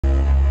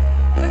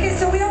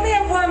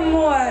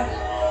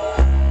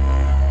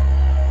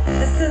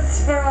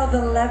For all the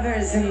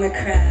lovers in the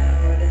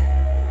crowd.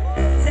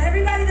 To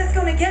everybody that's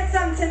gonna get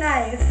some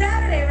tonight. It's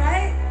Saturday,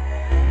 right?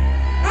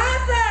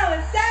 Oslo,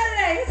 it's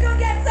Saturday. Who's gonna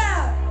get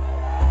some?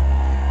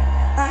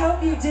 I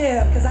hope you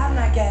do, because I'm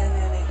not getting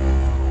any.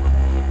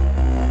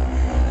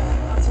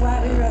 That's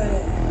why we wrote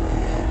it.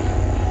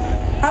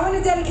 I want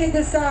to dedicate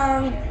this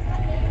song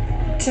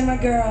to my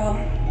girl,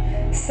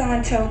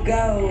 Santo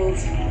Gold.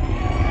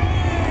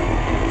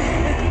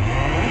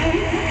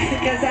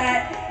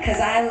 Because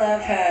I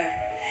love her.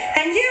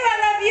 And you, I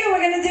love you.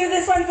 We're going to do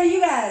this one for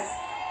you guys.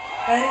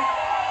 Ready?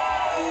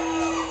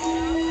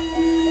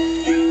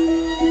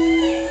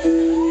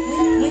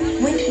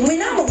 When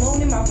I'm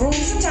alone in my room,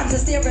 sometimes I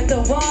stare at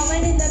the wall,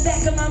 and in the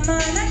back of my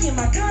mind, I hear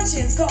my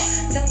conscience call,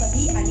 telling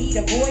me I need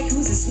a boy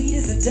who's as sweet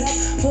as a dove.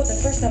 For the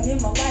first time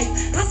in my life,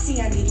 I see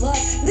I need love.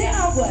 There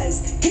I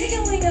was,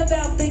 giggling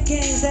about the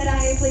games that I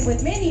had played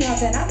with many of,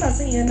 and I'm not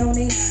saying no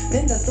names.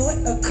 Then the thought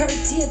occurred,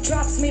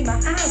 teardrops made my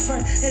eyes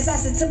burn, as I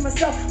said to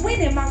myself, when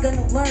am I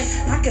gonna learn?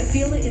 I can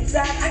feel it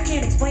inside, I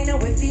can't explain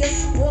how it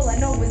feels. All I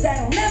know is that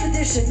I'll never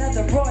dish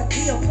another broad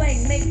deal,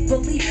 playing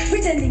make-believe,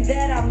 pretending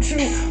that I'm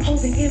true,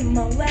 holding in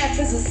my lap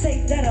as I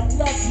say that I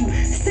love you,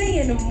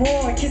 staying no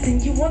more,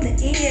 kissing you on the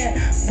ear,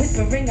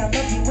 whispering I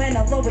love you and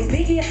I'll always be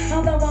here.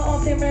 Although I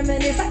often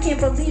reminisce, I can't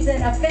believe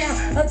that I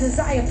found a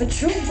desire for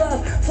true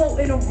love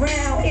floating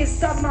around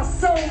inside my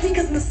soul,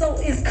 because my soul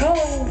is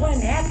cold. One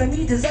half of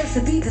me deserves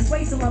to be this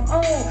way till I'm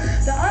old.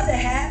 The other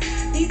half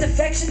needs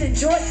affection and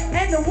joy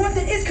and the warmth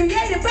that is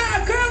created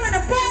by a girl and a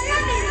boy. I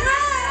need